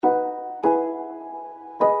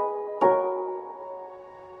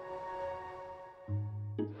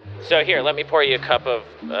So here, let me pour you a cup of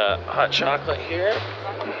hot chocolate here.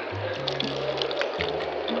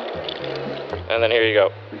 And then here you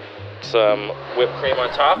go. Some whipped cream on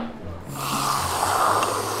top.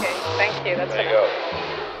 Okay, thank you. That's there you go.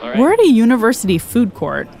 All right. We're at a university food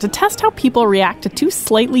court to test how people react to two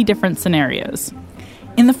slightly different scenarios.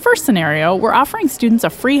 In the first scenario, we're offering students a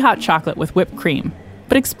free hot chocolate with whipped cream,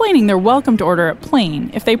 but explaining they're welcome to order it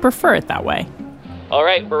plain if they prefer it that way. All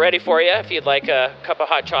right, we're ready for you if you'd like a cup of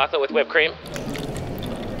hot chocolate with whipped cream.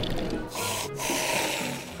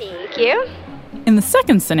 Thank you. In the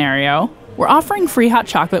second scenario, we're offering free hot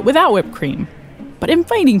chocolate without whipped cream, but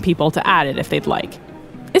inviting people to add it if they'd like.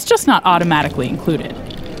 It's just not automatically included.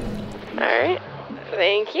 All right,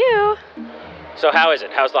 thank you. So how is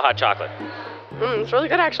it? How's the hot chocolate? It's really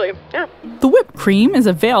good, actually. Yeah. The whipped cream is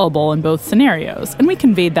available in both scenarios, and we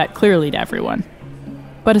conveyed that clearly to everyone.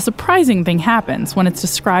 But a surprising thing happens when it's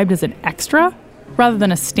described as an extra rather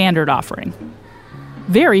than a standard offering.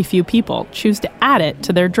 Very few people choose to add it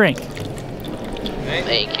to their drink.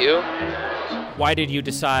 Thank you. Why did you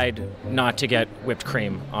decide not to get whipped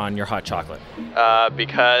cream on your hot chocolate?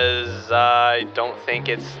 Because I don't think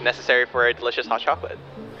it's necessary for a delicious hot chocolate.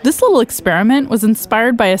 This little experiment was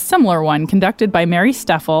inspired by a similar one conducted by Mary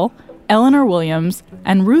Steffel, Eleanor Williams,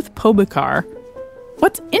 and Ruth Pobukar.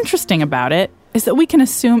 What's interesting about it is that we can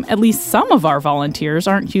assume at least some of our volunteers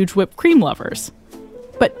aren't huge whipped cream lovers.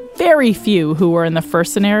 But very few who were in the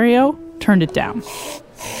first scenario turned it down.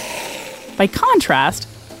 By contrast,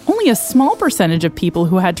 only a small percentage of people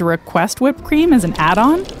who had to request whipped cream as an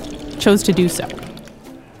add-on chose to do so.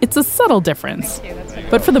 It's a subtle difference,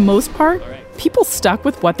 but for the most part, people stuck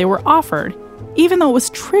with what they were offered, even though it was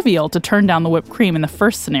trivial to turn down the whipped cream in the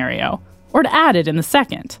first scenario or to add it in the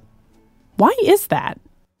second. Why is that?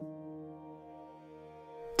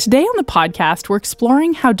 Today on the podcast, we're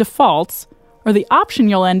exploring how defaults, or the option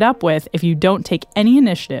you'll end up with if you don't take any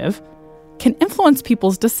initiative, can influence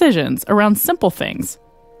people's decisions around simple things,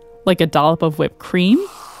 like a dollop of whipped cream,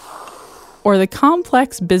 or the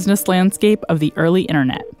complex business landscape of the early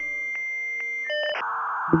internet.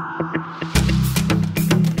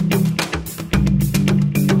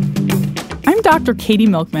 I'm Dr. Katie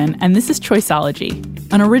Milkman, and this is Choiceology,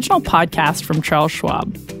 an original podcast from Charles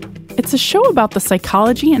Schwab. It's a show about the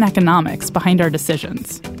psychology and economics behind our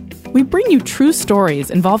decisions. We bring you true stories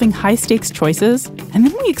involving high-stakes choices, and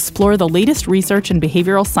then we explore the latest research in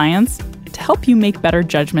behavioral science to help you make better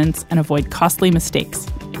judgments and avoid costly mistakes.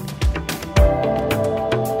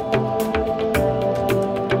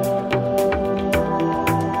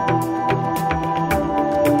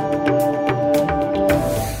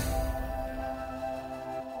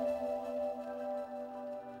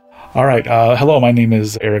 All right. Hello, my name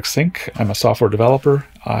is Eric Sink. I'm a software developer.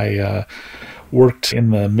 I worked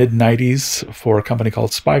in the mid-90s for a company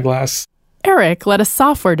called Spyglass. Eric led a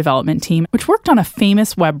software development team which worked on a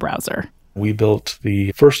famous web browser. We built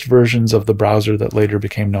the first versions of the browser that later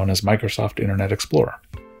became known as Microsoft Internet Explorer.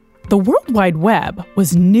 The World Wide Web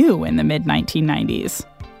was new in the mid-1990s.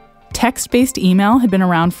 Text-based email had been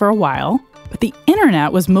around for a while, but the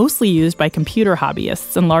internet was mostly used by computer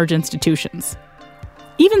hobbyists and large institutions.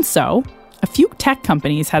 Even so, a few tech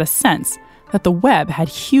companies had a sense that the web had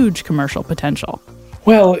huge commercial potential.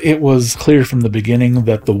 Well, it was clear from the beginning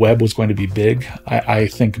that the web was going to be big. I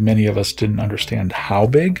think many of us didn't understand how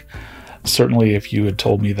big. Certainly, if you had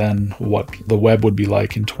told me then what the web would be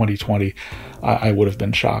like in 2020, I would have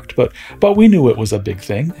been shocked. But we knew it was a big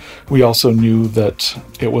thing. We also knew that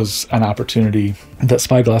it was an opportunity that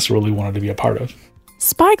Spyglass really wanted to be a part of.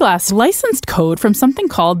 Spyglass licensed code from something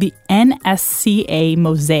called the NSCA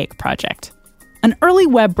Mosaic project, an early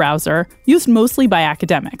web browser used mostly by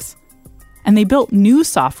academics. And they built new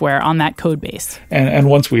software on that code base. And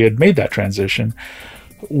once we had made that transition,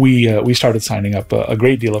 we started signing up a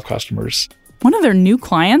great deal of customers. One of their new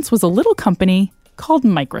clients was a little company called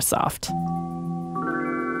Microsoft.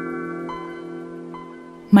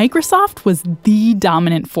 Microsoft was the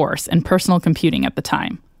dominant force in personal computing at the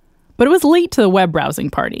time, but it was late to the web browsing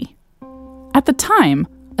party. At the time,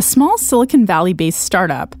 a small Silicon Valley-based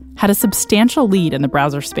startup had a substantial lead in the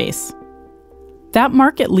browser space. That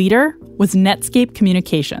market leader was Netscape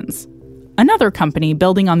Communications, another company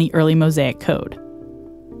building on the early Mosaic code.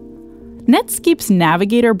 Netscape's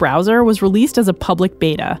Navigator browser was released as a public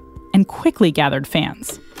beta and quickly gathered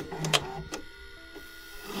fans.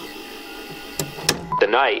 The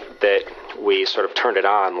night that we sort of turned it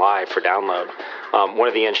on live for download, one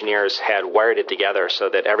of the engineers had wired it together so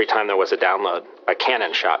that every time there was a download, a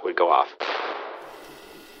cannon shot would go off.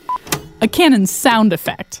 A cannon sound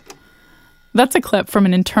effect. That's a clip from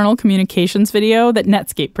an internal communications video that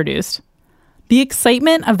Netscape produced. The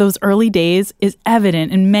excitement of those early days is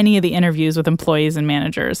evident in many of the interviews with employees and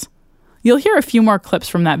managers. You'll hear a few more clips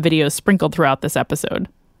from that video sprinkled throughout this episode.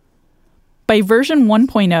 By version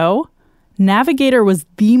 1.0, Navigator was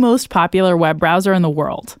the most popular web browser in the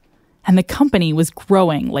world, and the company was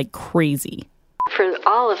growing like crazy. For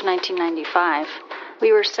all of 1995,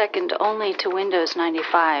 we were second only to Windows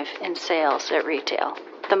 95 in sales at retail.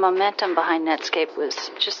 The momentum behind Netscape was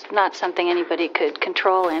just not something anybody could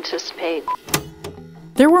control, anticipate.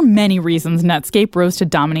 There were many reasons Netscape rose to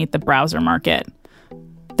dominate the browser market.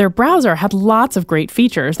 Their browser had lots of great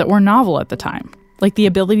features that were novel at the time, like the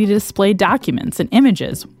ability to display documents and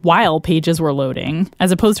images while pages were loading,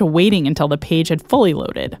 as opposed to waiting until the page had fully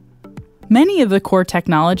loaded. Many of the core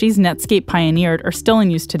technologies Netscape pioneered are still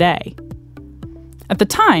in use today. At the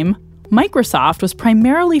time, Microsoft was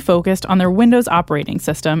primarily focused on their Windows operating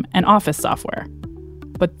system and Office software.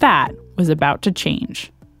 But that was about to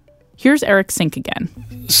change. Here's Eric Sink again.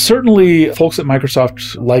 Certainly, folks at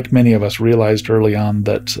Microsoft, like many of us, realized early on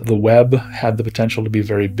that the web had the potential to be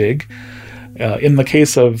very big. In the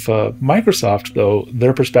case of Microsoft, though,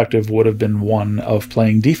 their perspective would have been one of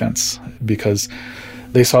playing defense because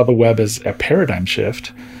they saw the web as a paradigm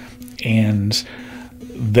shift, and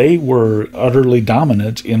they were utterly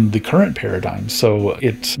dominant in the current paradigm. So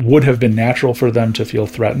it would have been natural for them to feel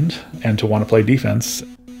threatened and to want to play defense.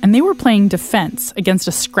 And they were playing defense against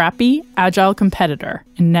a scrappy, agile competitor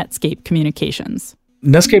in Netscape Communications.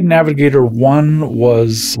 Netscape Navigator 1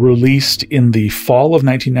 was released in the fall of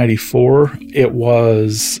 1994. It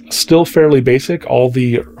was still fairly basic. All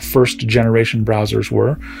the first generation browsers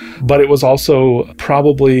were. But it was also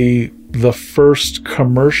probably the first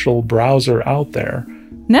commercial browser out there.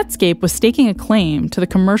 Netscape was staking a claim to the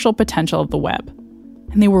commercial potential of the web.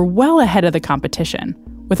 And they were well ahead of the competition,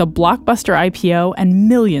 with a blockbuster IPO and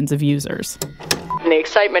millions of users. And the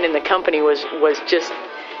excitement in the company was just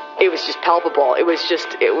palpable. It was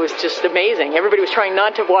just amazing. Everybody was trying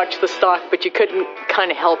not to watch the stock, but you couldn't kind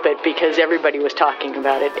of help it because everybody was talking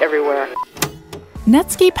about it everywhere.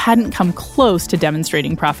 Netscape hadn't come close to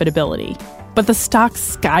demonstrating profitability, but the stock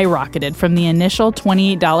skyrocketed from the initial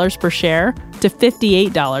 $28 per share to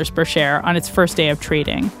 $58 per share on its first day of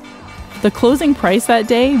trading. The closing price that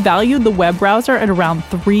day valued the web browser at around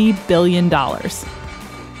 $3 billion.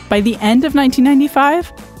 By the end of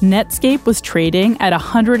 1995, Netscape was trading at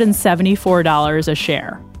 $174 a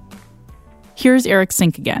share. Here's Eric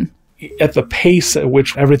Sink again. At the pace at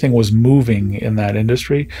which everything was moving in that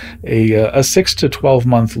industry, a 6 to 12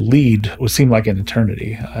 month lead would seem like an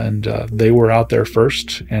eternity. And they were out there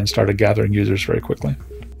first and started gathering users very quickly.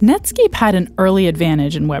 Netscape had an early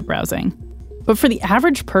advantage in web browsing. But for the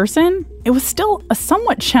average person, it was still a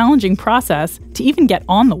somewhat challenging process to even get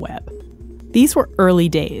on the web. These were early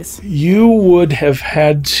days. You would have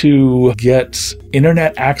had to get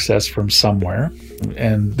internet access from somewhere,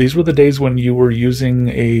 and these were the days when you were using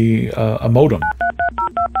a modem.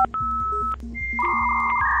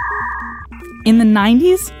 In the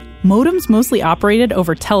 90s, modems mostly operated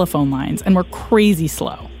over telephone lines and were crazy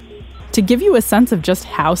slow. To give you a sense of just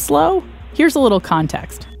how slow, here's a little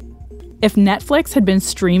context. If Netflix had been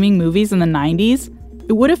streaming movies in the 90s,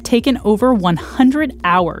 it would have taken over 100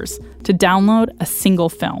 hours to download a single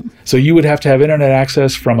film. So you would have to have internet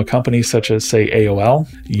access from a company such as, say, AOL.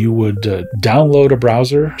 You would download a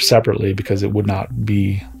browser separately because it would not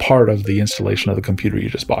be part of the installation of the computer you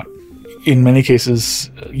just bought. In many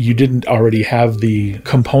cases, you didn't already have the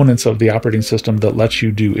components of the operating system that lets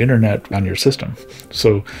you do internet on your system.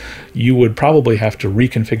 So you would probably have to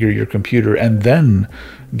reconfigure your computer and then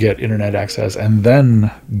get internet access and then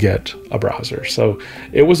get a browser. So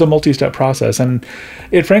it was a multi-step process, and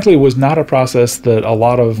it frankly was not a process that a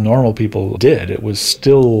lot of normal people did. It was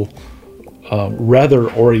still rather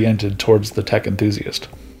oriented towards the tech enthusiast.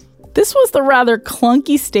 This was the rather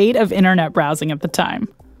clunky state of internet browsing at the time.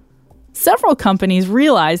 Several companies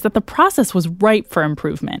realized that the process was ripe for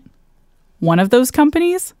improvement. One of those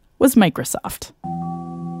companies was Microsoft.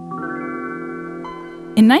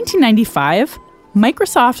 In 1995,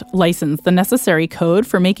 Microsoft licensed the necessary code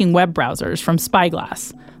for making web browsers from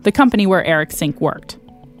Spyglass, the company where Eric Sink worked.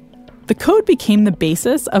 The code became the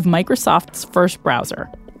basis of Microsoft's first browser,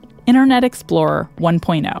 Internet Explorer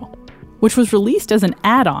 1.0, which was released as an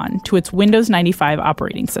add-on to its Windows 95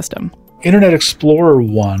 operating system. Internet Explorer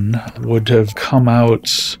 1 would have come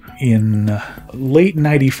out in late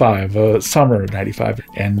 95, summer of 95,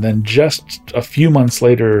 and then just a few months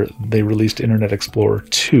later, they released Internet Explorer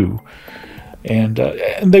 2. And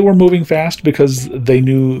they were moving fast because they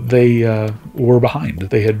knew they were behind.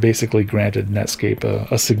 They had basically granted Netscape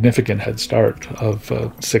a significant head start of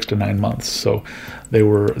 6 to 9 months, so they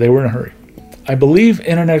were in a hurry. I believe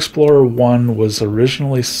Internet Explorer 1 was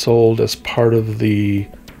originally sold as part of the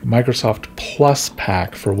Microsoft Plus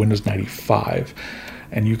pack for Windows 95.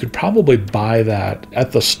 And you could probably buy that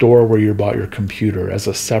at the store where you bought your computer as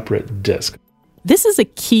a separate disk. This is a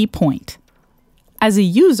key point. As a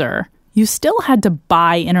user, you still had to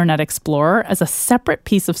buy Internet Explorer as a separate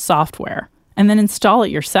piece of software and then install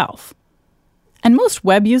it yourself. And most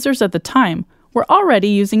web users at the time were already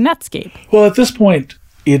using Netscape. Well, at this point,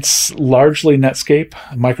 it's largely Netscape.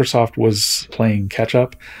 Microsoft was playing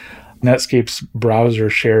catch-up. Netscape's browser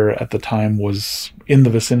share at the time was in the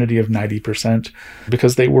vicinity of 90%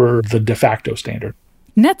 because they were the de facto standard.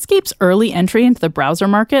 Netscape's early entry into the browser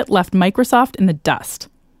market left Microsoft in the dust.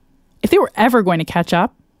 If they were ever going to catch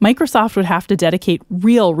up, Microsoft would have to dedicate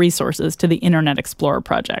real resources to the Internet Explorer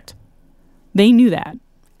project. They knew that,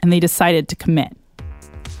 and they decided to commit.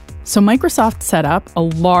 So Microsoft set up a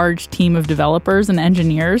large team of developers and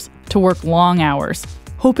engineers to work long hours,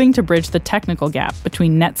 hoping to bridge the technical gap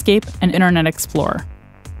between Netscape and Internet Explorer.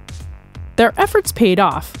 Their efforts paid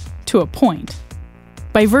off, to a point.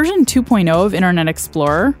 By version 2.0 of Internet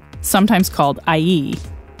Explorer, sometimes called IE,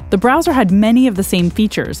 the browser had many of the same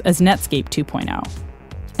features as Netscape 2.0,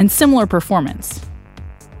 and similar performance.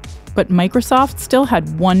 But Microsoft still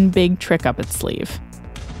had one big trick up its sleeve.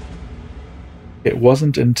 It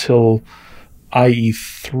wasn't until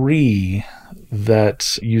IE3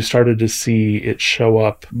 that you started to see it show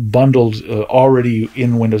up bundled already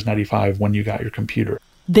in Windows 95 when you got your computer.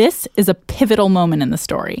 This is a pivotal moment in the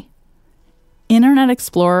story. Internet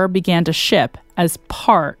Explorer began to ship as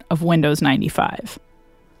part of Windows 95.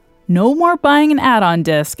 No more buying an add-on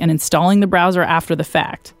disk and installing the browser after the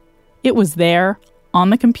fact. It was there, on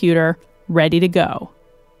the computer, ready to go.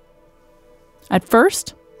 At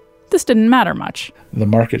first, this didn't matter much. The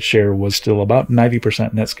market share was still about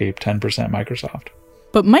 90% Netscape, 10% Microsoft.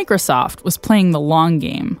 But Microsoft was playing the long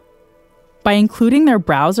game. By including their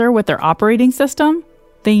browser with their operating system,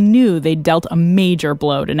 they knew they'd dealt a major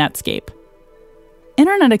blow to Netscape.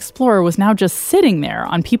 Internet Explorer was now just sitting there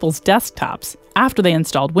on people's desktops after they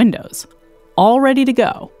installed Windows, all ready to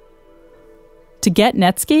go. To get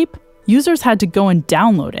Netscape, users had to go and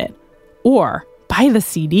download it, or buy the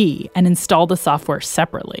CD and install the software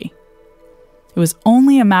separately. It was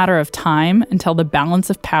only a matter of time until the balance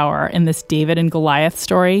of power in this David and Goliath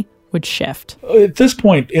story would shift. At this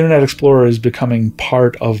point, Internet Explorer is becoming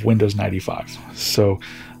part of Windows 95. So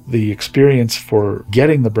the experience for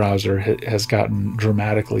getting the browser has gotten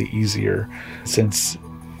dramatically easier since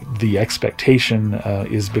the expectation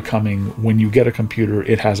is becoming when you get a computer,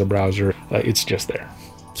 it has a browser, it's just there.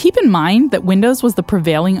 Keep in mind that Windows was the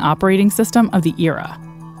prevailing operating system of the era.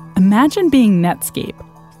 Imagine being Netscape,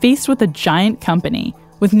 faced with a giant company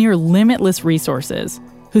with near limitless resources,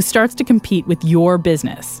 who starts to compete with your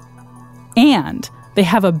business. And they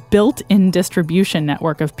have a built-in distribution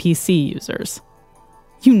network of PC users.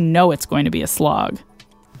 You know it's going to be a slog.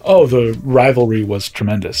 Oh, the rivalry was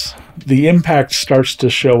tremendous. The impact starts to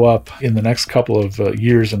show up in the next couple of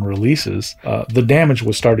years and releases. The damage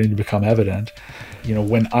was starting to become evident. You know,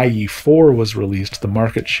 when IE4 was released, the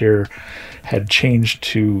market share had changed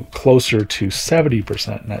to closer to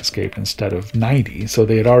 70% Netscape instead of 90%, so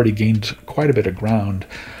they had already gained quite a bit of ground.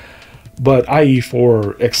 But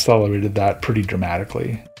IE4 accelerated that pretty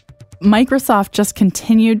dramatically. Microsoft just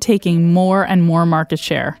continued taking more and more market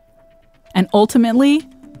share. And ultimately,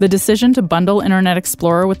 the decision to bundle Internet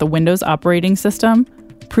Explorer with the Windows operating system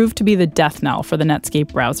proved to be the death knell for the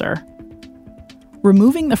Netscape browser.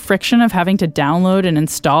 Removing the friction of having to download and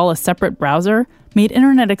install a separate browser made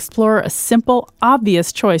Internet Explorer a simple,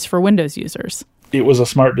 obvious choice for Windows users. It was a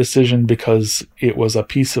smart decision because it was a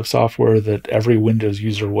piece of software that every Windows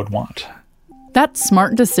user would want. That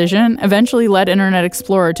smart decision eventually led Internet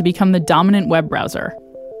Explorer to become the dominant web browser.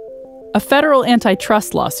 A federal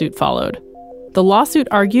antitrust lawsuit followed. The lawsuit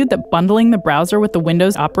argued that bundling the browser with the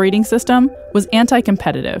Windows operating system was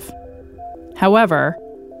anti-competitive. However,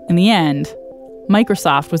 in the end,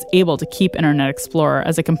 Microsoft was able to keep Internet Explorer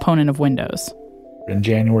as a component of Windows. In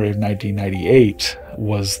January of 1998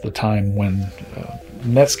 was the time when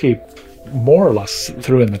Netscape more or less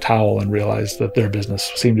threw in the towel and realized that their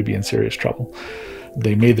business seemed to be in serious trouble.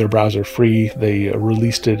 They made their browser free. They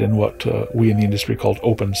released it in what we in the industry called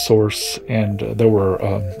open source, and there were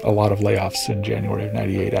a lot of layoffs in January of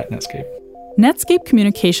 98 at Netscape. Netscape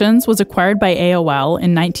Communications was acquired by AOL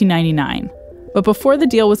in 1999, but before the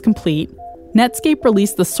deal was complete, Netscape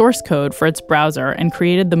released the source code for its browser and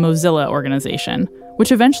created the Mozilla organization,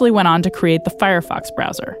 which eventually went on to create the Firefox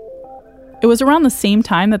browser. It was around the same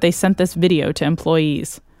time that they sent this video to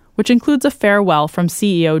employees, which includes a farewell from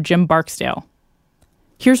CEO Jim Barksdale.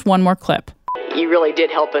 Here's one more clip. you really did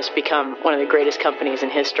help us become one of the greatest companies in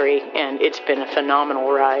history, and it's been a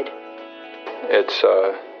phenomenal ride. It's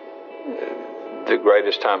the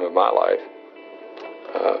greatest time of my life.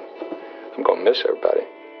 I'm going to miss everybody.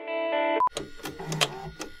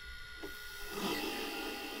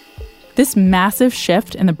 This massive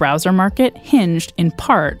shift in the browser market hinged, in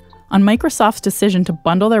part, on Microsoft's decision to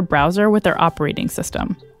bundle their browser with their operating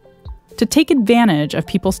system, to take advantage of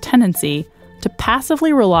people's tendency to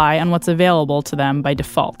passively rely on what's available to them by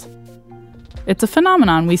default. It's a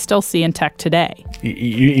phenomenon we still see in tech today.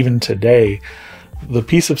 Even today, the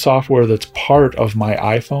piece of software that's part of my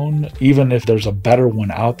iPhone, even if there's a better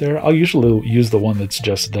one out there, I'll usually use the one that's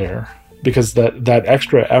just there. Because that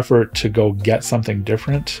extra effort to go get something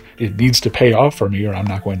different, it needs to pay off for me or I'm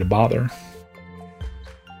not going to bother.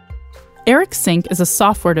 Eric Sink is a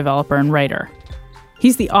software developer and writer.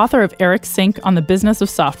 He's the author of Eric Sink on the Business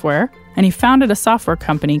of Software, and he founded a software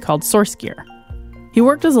company called SourceGear. He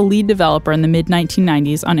worked as a lead developer in the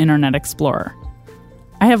mid-1990s on Internet Explorer.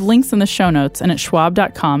 I have links in the show notes and at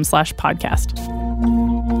schwab.com/podcast.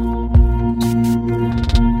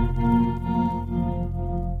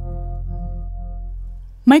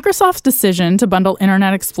 Microsoft's decision to bundle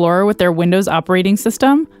Internet Explorer with their Windows operating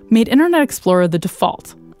system made Internet Explorer the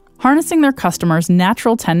default, harnessing their customers'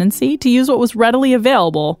 natural tendency to use what was readily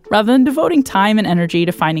available rather than devoting time and energy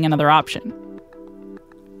to finding another option.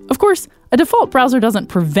 Of course, a default browser doesn't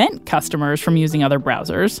prevent customers from using other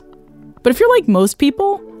browsers. But if you're like most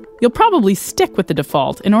people, you'll probably stick with the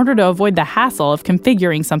default in order to avoid the hassle of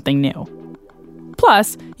configuring something new.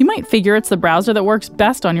 Plus, you might figure it's the browser that works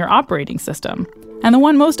best on your operating system, and the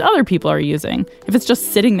one most other people are using if it's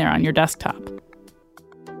just sitting there on your desktop.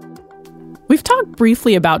 We've talked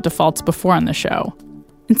briefly about defaults before on the show.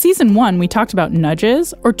 In Season 1, we talked about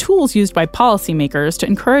nudges, or tools used by policymakers to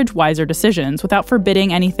encourage wiser decisions without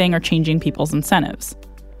forbidding anything or changing people's incentives.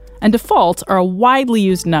 And defaults are a widely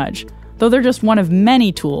used nudge, though they're just one of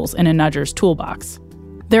many tools in a nudger's toolbox.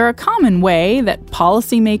 They're a common way that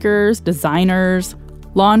policymakers, designers,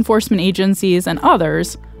 law enforcement agencies, and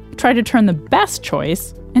others try to turn the best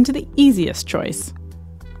choice into the easiest choice.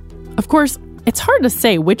 Of course, it's hard to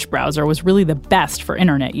say which browser was really the best for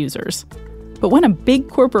internet users. But when a big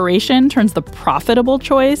corporation turns the profitable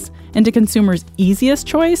choice into consumers' easiest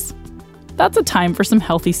choice, that's a time for some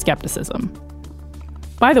healthy skepticism.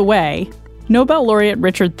 By the way, Nobel laureate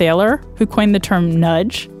Richard Thaler, who coined the term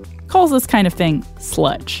nudge, calls this kind of thing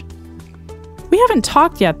sludge. We haven't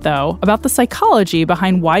talked yet, though, about the psychology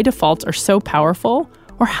behind why defaults are so powerful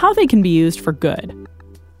or how they can be used for good.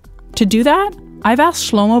 To do that, I've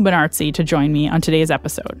asked Shlomo Ben-Artzi to join me on today's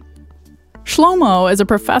episode. Shlomo is a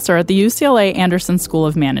professor at the UCLA Anderson School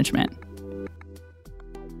of Management.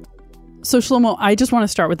 So Shlomo, I just want to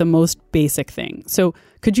start with the most basic thing. So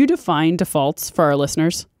could you define defaults for our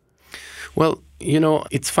listeners? Well,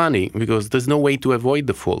 it's funny because there's no way to avoid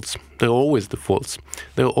defaults. They're always defaults.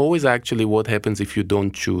 They're always actually what happens if you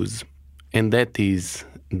don't choose. And that is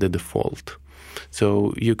the default.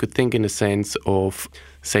 So you could think in a sense of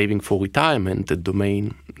saving for retirement, a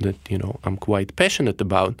domain that, I'm quite passionate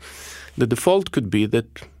about. The default could be that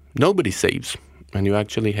nobody saves and you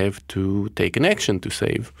actually have to take an action to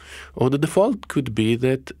save. Or the default could be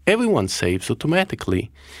that everyone saves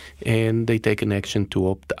automatically and they take an action to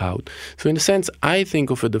opt out. So in a sense, I think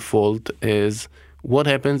of a default as what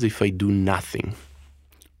happens if I do nothing.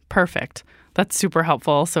 Perfect. That's super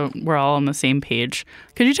helpful, so we're all on the same page.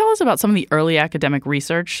 Could you tell us about some of the early academic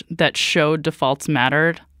research that showed defaults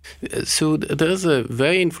mattered? So there's a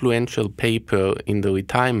very influential paper in the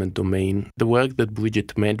retirement domain, the work that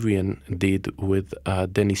Bridget Medrian did with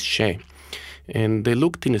Dennis Shea. And they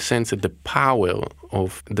looked, in a sense, at the power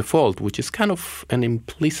of default, which is kind of an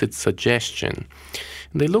implicit suggestion.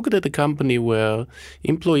 And they looked at a company where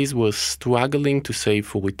employees were struggling to save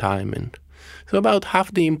for retirement. So about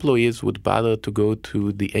half the employees would bother to go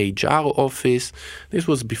to the HR office. This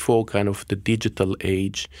was before kind of the digital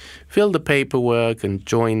age, fill the paperwork and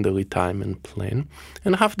join the retirement plan.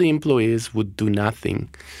 And half the employees would do nothing,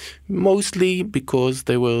 mostly because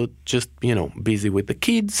they were just, busy with the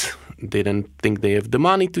kids, didn't think they have the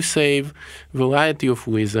money to save, variety of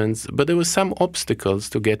reasons, but there were some obstacles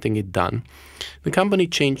to getting it done. The company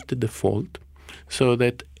changed the default so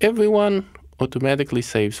that everyone automatically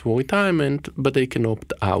saves for retirement, but they can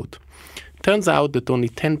opt out. Turns out that only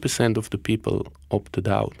 10% of the people opted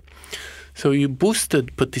out. So you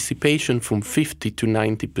boosted participation from 50 to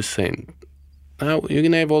 90%. Now, you're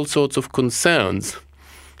going to have all sorts of concerns.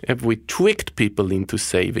 Have we tricked people into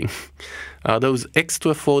saving? Are those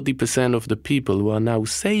extra 40% of the people who are now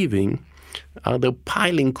saving Are they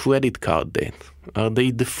piling credit card debt? Are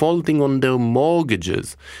they defaulting on their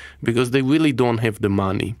mortgages because they really don't have the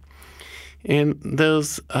money? And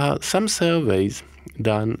there's some surveys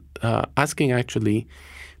done asking actually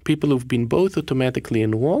people who've been both automatically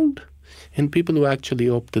enrolled and people who actually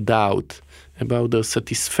opted out about their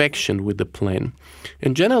satisfaction with the plan.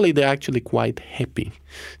 And generally, they're actually quite happy.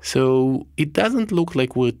 So it doesn't look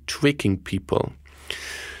like we're tricking people.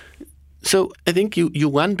 So I think you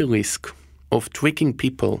run the risk of tricking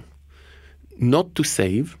people not to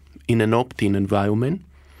save in an opt-in environment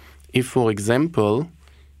if, for example,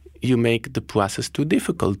 you make the process too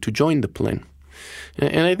difficult to join the plan.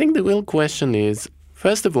 And I think the real question is,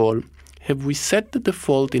 first of all, have we set the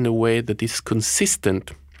default in a way that is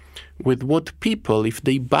consistent with what people, if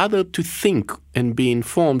they bother to think and be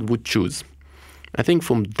informed, would choose? I think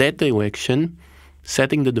from that direction,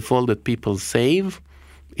 setting the default that people save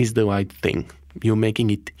is the right thing. You're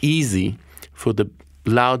making it easy for the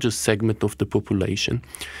largest segment of the population.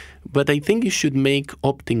 But I think you should make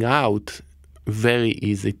opting out very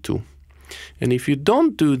easy too. And if you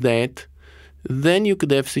don't do that, then you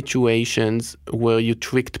could have situations where you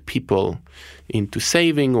tricked people into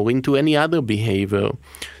saving or into any other behavior.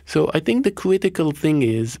 So I think the critical thing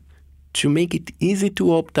is to make it easy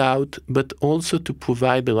to opt out, but also to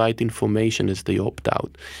provide the right information as they opt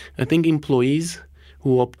out. I think employees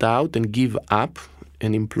who opt out and give up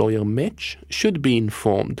an employer match should be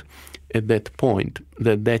informed at that point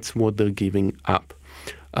that that's what they're giving up.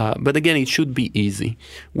 But again, it should be easy.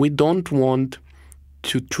 We don't want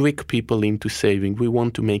to trick people into saving. We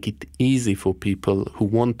want to make it easy for people who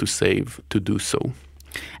want to save to do so.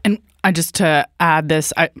 And just to add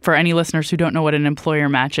this, for any listeners who don't know what an employer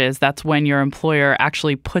match is, that's when your employer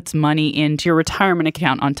actually puts money into your retirement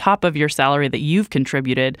account on top of your salary that you've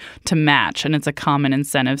contributed to match. And it's a common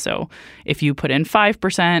incentive. So if you put in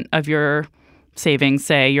 5% of your savings,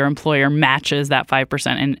 say your employer matches that 5%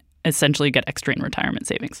 and essentially get extra in retirement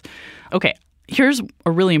savings. Okay. Here's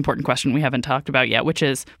a really important question we haven't talked about yet, which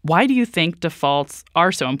is, why do you think defaults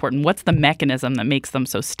are so important? What's the mechanism that makes them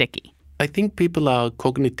so sticky? I think people are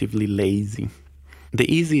cognitively lazy. The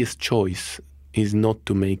easiest choice is not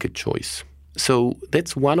to make a choice. So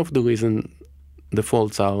that's one of the reasons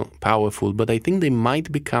defaults are powerful, but I think they might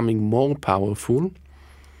be becoming more powerful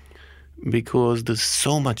because there's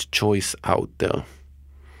so much choice out there.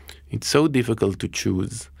 It's so difficult to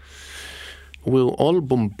choose. We're all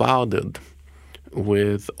bombarded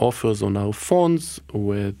with offers on our phones,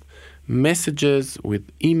 with messages, with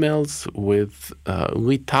emails, with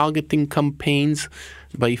retargeting campaigns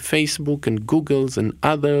by Facebook and Google's and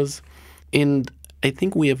others. And I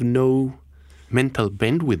think we have no mental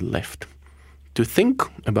bandwidth left to think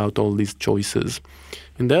about all these choices.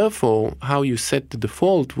 And therefore, how you set the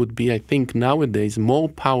default would be, I think, nowadays more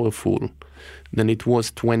powerful than it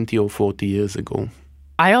was 20 or 40 years ago.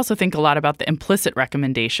 I also think a lot about the implicit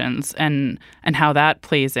recommendations and how that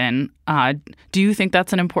plays in. Do you think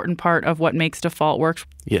that's an important part of what makes default work?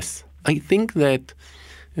 Yes. I think that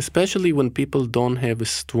especially when people don't have a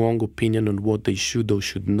strong opinion on what they should or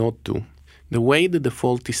should not do, the way the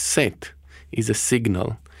default is set is a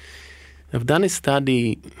signal. I've done a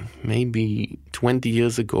study maybe 20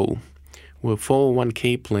 years ago where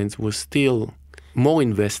 401k plans were still more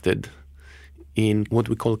invested in what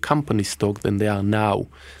we call company stock than they are now.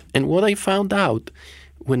 And what I found out,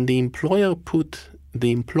 when the employer put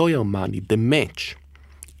the employer money, the match,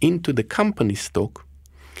 into the company stock,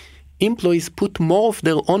 employees put more of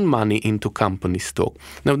their own money into company stock.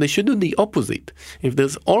 Now, they should do the opposite. If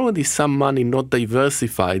there's already some money not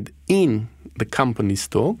diversified in the company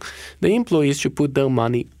stock, the employees should put their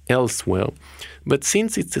money elsewhere. But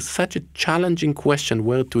since it's such a challenging question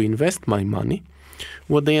where to invest my money,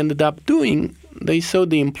 what they ended up doing, they saw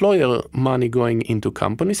the employer money going into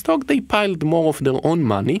company stock, they piled more of their own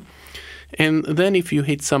money, and then if you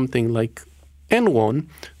hit something like Enron,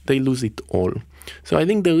 they lose it all. So I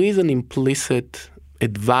think there is an implicit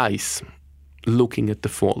advice looking at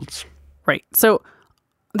defaults. Right. So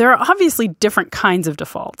there are obviously different kinds of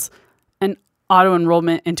defaults. And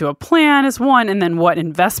auto-enrollment into a plan is one, and then what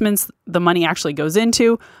investments the money actually goes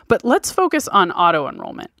into. But let's focus on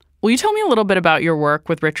auto-enrollment. Will you tell me a little bit about your work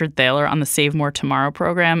with Richard Thaler on the Save More Tomorrow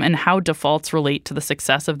program and how defaults relate to the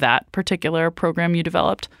success of that particular program you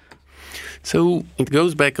developed? So it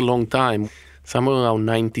goes back a long time. Somewhere around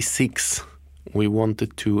 96, we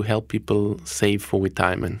wanted to help people save for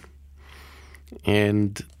retirement.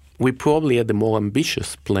 And we probably had a more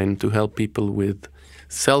ambitious plan to help people with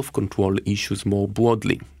self-control issues more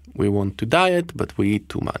broadly. We want to diet, but we eat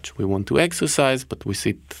too much. We want to exercise, but we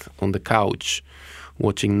sit on the couch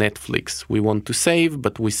watching Netflix. We want to save,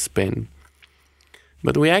 but we spend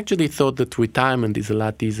But we actually thought that retirement is a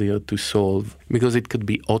lot easier to solve because it could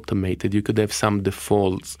be automated. You could have some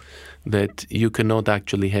defaults that you cannot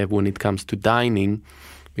actually have when it comes to dining,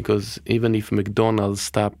 because even if McDonald's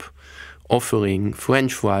stop offering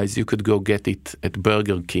French fries, you could go get it at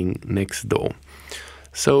Burger King next door.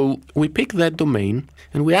 So we picked that domain,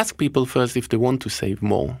 and we asked people first if they want to save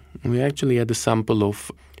more. We actually had a sample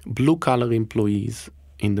of blue-collar employees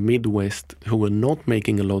in the Midwest who were not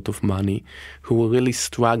making a lot of money, who were really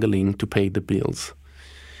struggling to pay the bills.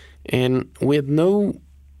 And we had no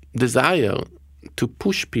desire to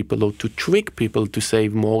push people or to trick people to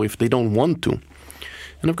save more if they don't want to.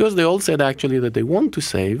 And of course, they all said actually that they want to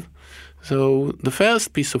save. So the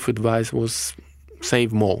first piece of advice was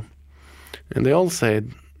save more. And they all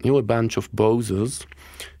said, you're a bunch of bozos.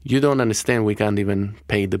 You don't understand we can't even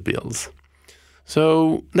pay the bills.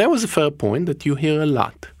 So that was a fair point that you hear a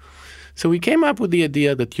lot. So we came up with the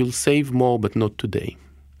idea that you'll save more, but not today.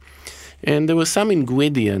 And there were some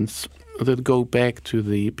ingredients that go back to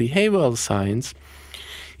the behavioral science.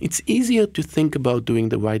 It's easier to think about doing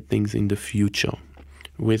the right things in the future.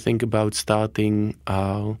 We think about starting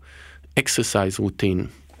our exercise routine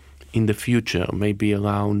in the future, maybe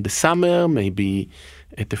around the summer, maybe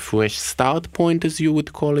at a fresh start point, as you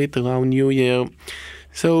would call it, around New Year.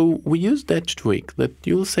 So we use that trick that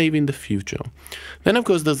you'll save in the future. Then, of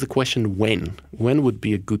course, there's the question when. When would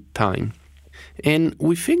be a good time? And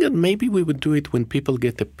we figured maybe we would do it when people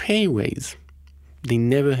get a pay raise. They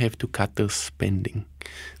never have to cut their spending.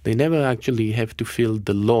 They never actually have to feel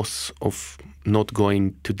the loss of not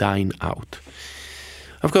going to dine out.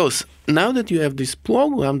 Of course, now that you have this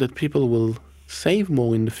program that people will save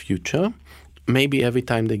more in the future, maybe every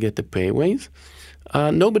time they get a pay raise,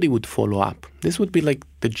 nobody would follow up. This would be like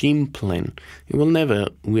the gym plan. It will never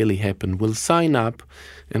really happen. We'll sign up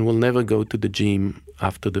and we'll never go to the gym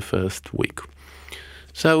after the first week.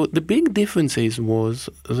 So the big difference was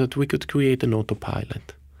that we could create an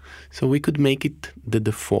autopilot. So we could make it the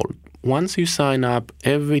default. Once you sign up,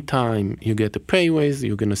 every time you get a pay raise,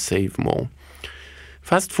 you're going to save more.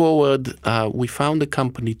 Fast forward, we found a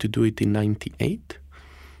company to do it in 1998.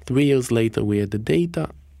 3 years later, we had the data.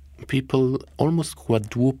 People almost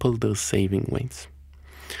quadrupled their saving rates.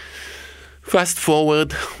 Fast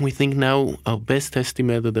forward, we think now our best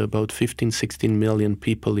estimate that there are about 15, 16 million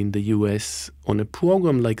people in the US on a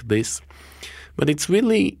program like this. But it's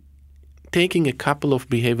really taking a couple of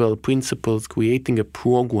behavioral principles, creating a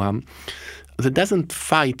program that doesn't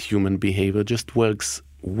fight human behavior, just works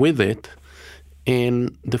with it.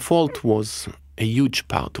 And the fault was a huge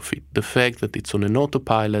part of it. The fact that it's on an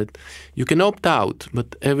autopilot, you can opt out,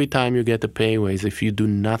 but every time you get a pay raise, if you do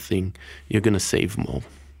nothing, you're going to save more.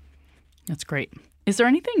 That's great. Is there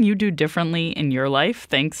anything you do differently in your life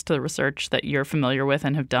thanks to the research that you're familiar with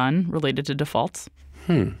and have done related to defaults?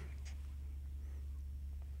 I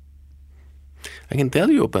can tell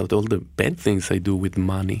you about all the bad things I do with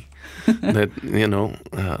money that,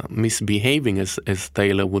 misbehaving, as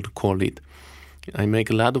Taylor would call it. I make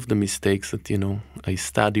a lot of the mistakes that, I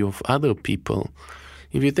study of other people.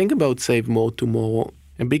 If you think about save more tomorrow,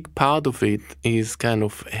 a big part of it is kind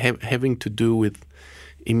of having to do with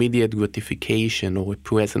immediate gratification or a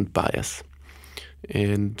present bias.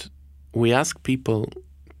 And we ask people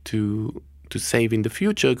to save in the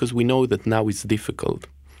future because we know that now it's difficult.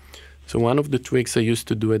 So one of the tricks I used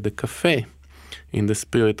to do at the cafe in the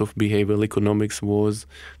spirit of behavioral economics was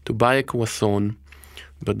to buy a croissant,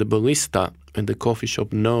 but the barista at the coffee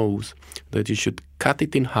shop knows that you should cut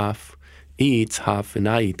it in half, he eats half and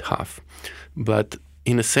I eat half. But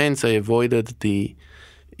in a sense, I avoided the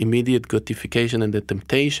immediate gratification and the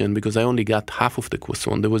temptation because I only got half of the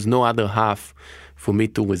croissant. There was no other half for me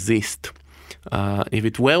to resist. If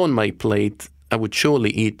it were on my plate, I would surely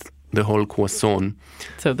eat the whole croissant.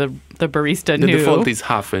 So the barista knew. The default is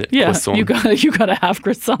half a croissant. You got a half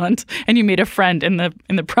croissant, and you made a friend in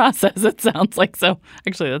the process. It sounds like. So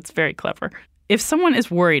actually, that's very clever. If someone is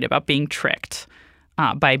worried about being tricked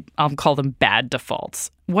by, I'll call them bad defaults,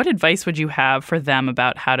 what advice would you have for them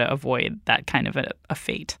about how to avoid that kind of a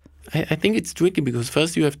fate? I think it's tricky because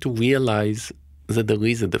first you have to realize that there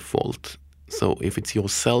is a default. So if it's your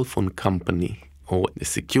cell phone company or a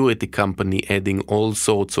security company adding all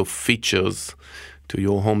sorts of features to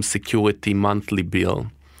your home security monthly bill,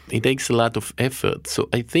 it takes a lot of effort. So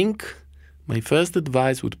I think my first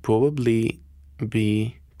advice would probably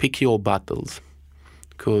be pick your battles,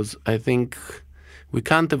 because I think we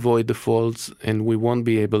can't avoid defaults and we won't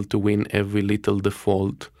be able to win every little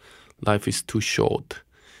default. Life is too short.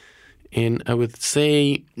 And I would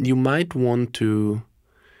say you might want to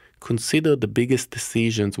consider the biggest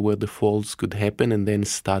decisions where defaults could happen and then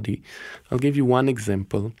study. I'll give you one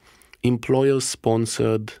example.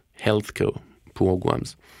 Employer-sponsored healthcare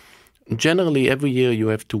programs. Generally, every year you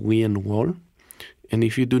have to re-enroll. And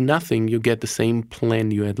if you do nothing, you get the same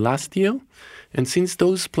plan you had last year. And since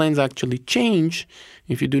those plans actually change,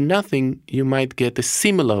 if you do nothing, you might get a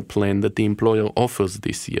similar plan that the employer offers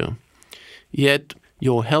this year. Yet,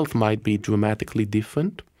 your health might be dramatically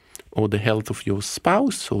different, or the health of your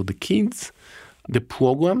spouse or the kids. The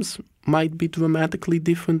programs might be dramatically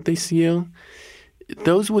different this year.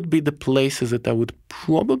 Those would be the places that I would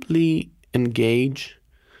probably engage,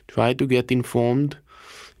 try to get informed,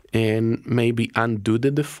 and maybe undo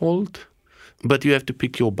the default. But you have to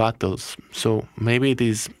pick your battles. So maybe it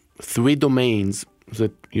is 3 domains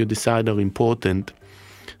that you decide are important,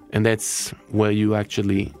 and that's where you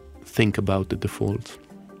actually think about the default.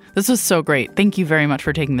 This was so great. Thank you very much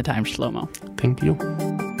for taking the time, Shlomo. Thank you.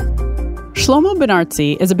 Shlomo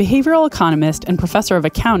Benartzi is a behavioral economist and professor of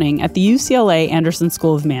accounting at the UCLA Anderson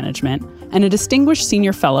School of Management and a distinguished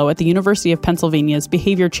senior fellow at the University of Pennsylvania's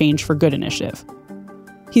Behavior Change for Good initiative.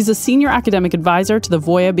 He's a senior academic advisor to the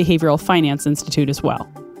Voya Behavioral Finance Institute as well.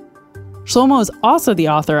 Shlomo is also the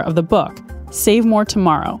author of the book, Save More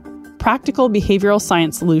Tomorrow, Practical Behavioral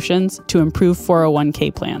Science Solutions to Improve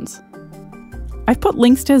 401k Plans. I've put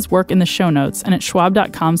links to his work in the show notes and at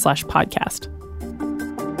schwab.com/podcast.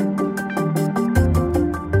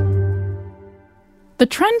 The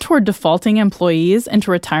trend toward defaulting employees into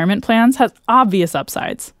retirement plans has obvious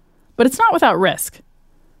upsides, but it's not without risk.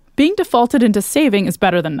 Being defaulted into saving is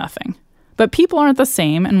better than nothing, but people aren't the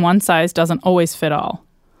same and one size doesn't always fit all.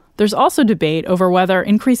 There's also debate over whether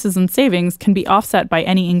increases in savings can be offset by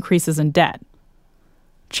any increases in debt.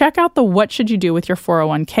 Check out the What Should You Do with Your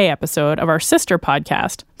 401k episode of our sister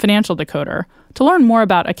podcast, Financial Decoder, to learn more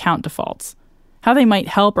about account defaults, how they might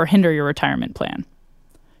help or hinder your retirement plan.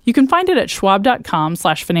 You can find it at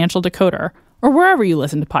schwab.com/financial decoder or wherever you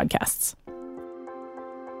listen to podcasts.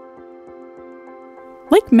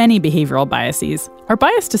 Like many behavioral biases, our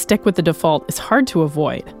bias to stick with the default is hard to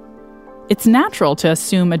avoid. It's natural to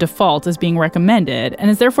assume a default is being recommended and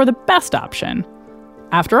is therefore the best option.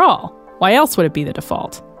 After all, why else would it be the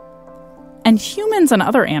default? And humans and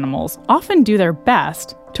other animals often do their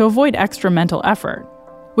best to avoid extra mental effort,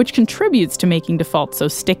 which contributes to making defaults so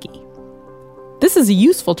sticky. This is a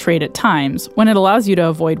useful trait at times when it allows you to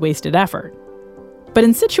avoid wasted effort. But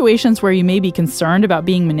in situations where you may be concerned about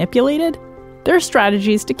being manipulated, there are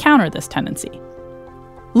strategies to counter this tendency.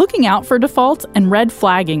 Looking out for defaults and red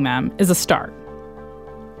flagging them is a start.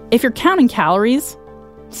 If you're counting calories,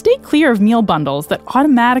 stay clear of meal bundles that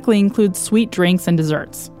automatically include sweet drinks and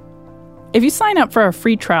desserts. If you sign up for a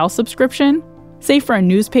free trial subscription, say for a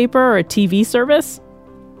newspaper or a TV service,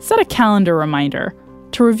 set a calendar reminder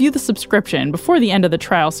to review the subscription before the end of the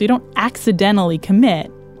trial so you don't accidentally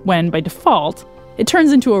commit when, by default, it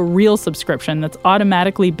turns into a real subscription that's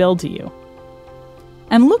automatically billed to you.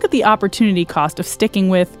 And look at the opportunity cost of sticking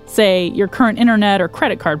with, say, your current internet or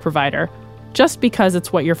credit card provider just because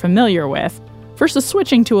it's what you're familiar with, versus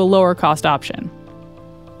switching to a lower-cost option.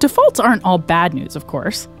 Defaults aren't all bad news, of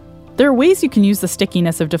course. There are ways you can use the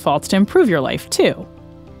stickiness of defaults to improve your life, too.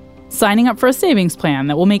 Signing up for a savings plan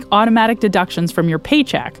that will make automatic deductions from your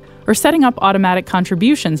paycheck, or setting up automatic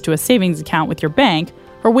contributions to a savings account with your bank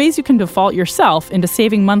are ways you can default yourself into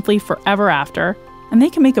saving monthly forever after, and they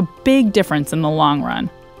can make a big difference in the long run,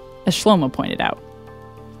 as Shlomo pointed out.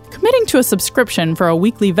 Committing to a subscription for a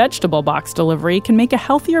weekly vegetable box delivery can make a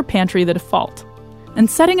healthier pantry the default, and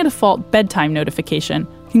setting a default bedtime notification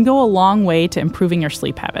can go a long way to improving your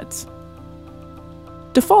sleep habits.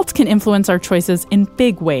 Defaults can influence our choices in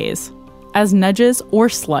big ways, as nudges or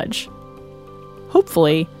sludge.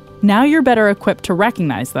 Hopefully, now you're better equipped to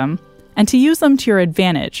recognize them and to use them to your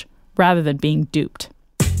advantage rather than being duped.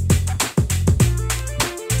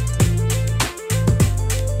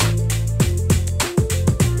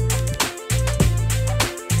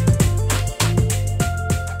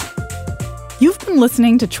 You've been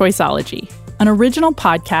listening to Choiceology, an original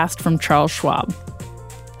podcast from Charles Schwab.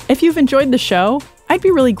 If you've enjoyed the show, I'd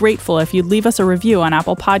be really grateful if you'd leave us a review on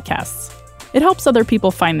Apple Podcasts. It helps other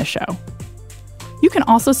people find the show. You can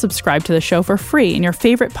also subscribe to the show for free in your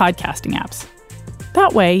favorite podcasting apps.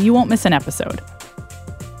 That way, you won't miss an episode.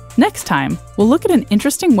 Next time, we'll look at an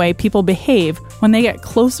interesting way people behave when they get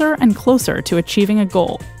closer and closer to achieving a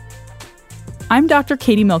goal. I'm Dr.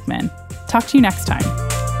 Katie Milkman. Talk to you next time.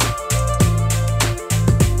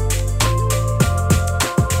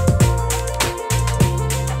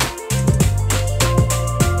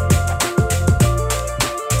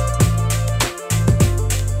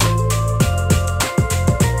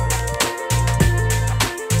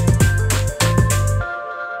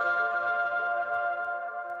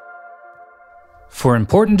 For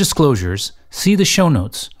important disclosures, see the show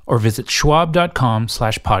notes or visit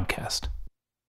schwab.com/podcast.